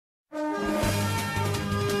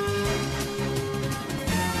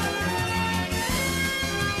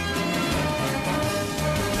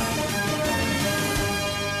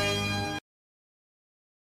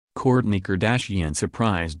Kourtney Kardashian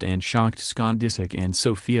surprised and shocked Scott Disick and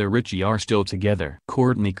Sofia Richie are still together.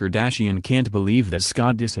 Kourtney Kardashian can't believe that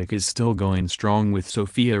Scott Disick is still going strong with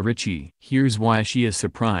Sofia Richie. Here's why she is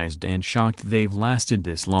surprised and shocked they've lasted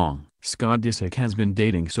this long. Scott Disick has been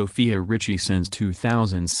dating Sofia Richie since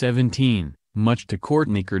 2017. Much to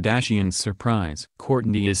Kourtney Kardashian's surprise.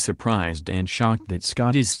 Kourtney is surprised and shocked that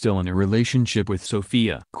Scott is still in a relationship with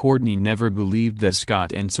Sofia. Kourtney never believed that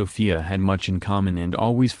Scott and Sofia had much in common and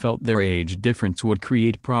always felt their age difference would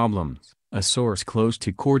create problems. A source close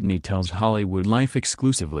to Kourtney tells Hollywood Life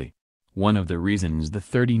exclusively. One of the reasons the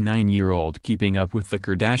 39-year-old Keeping Up with the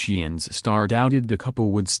Kardashians star doubted the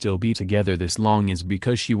couple would still be together this long is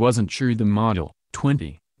because she wasn't sure the model,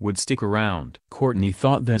 20, would stick around. Kourtney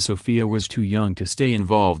thought that Sofia was too young to stay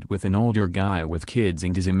involved with an older guy with kids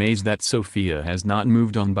and is amazed that Sofia has not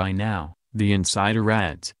moved on by now, the insider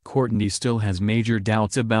adds. Kourtney still has major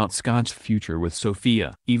doubts about Scott's future with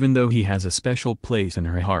Sofia. Even though he has a special place in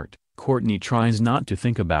her heart, Kourtney tries not to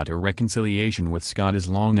think about a reconciliation with Scott as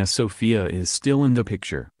long as Sofia is still in the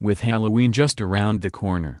picture. With Halloween just around the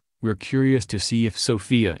corner, we're curious to see if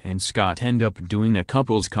Sofia and Scott end up doing a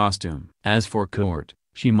couple's costume. As for Kourt,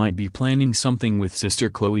 she might be planning something with sister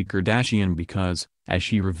Khloe Kardashian because, as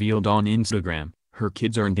she revealed on Instagram, her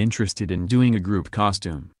kids aren't interested in doing a group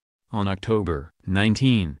costume. On October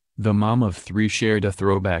 19, the mom of 3 shared a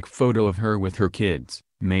throwback photo of her with her kids,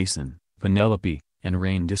 Mason, Penelope, and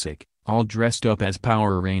Rain Disick, all dressed up as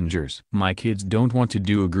Power Rangers. "My kids don't want to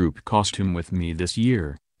do a group costume with me this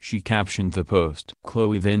year," she captioned the post.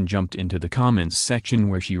 Khloe then jumped into the comments section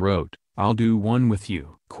where she wrote, "I'll do one with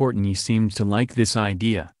you." Kourtney seemed to like this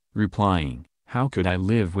idea, replying, "How could I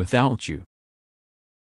live without you?"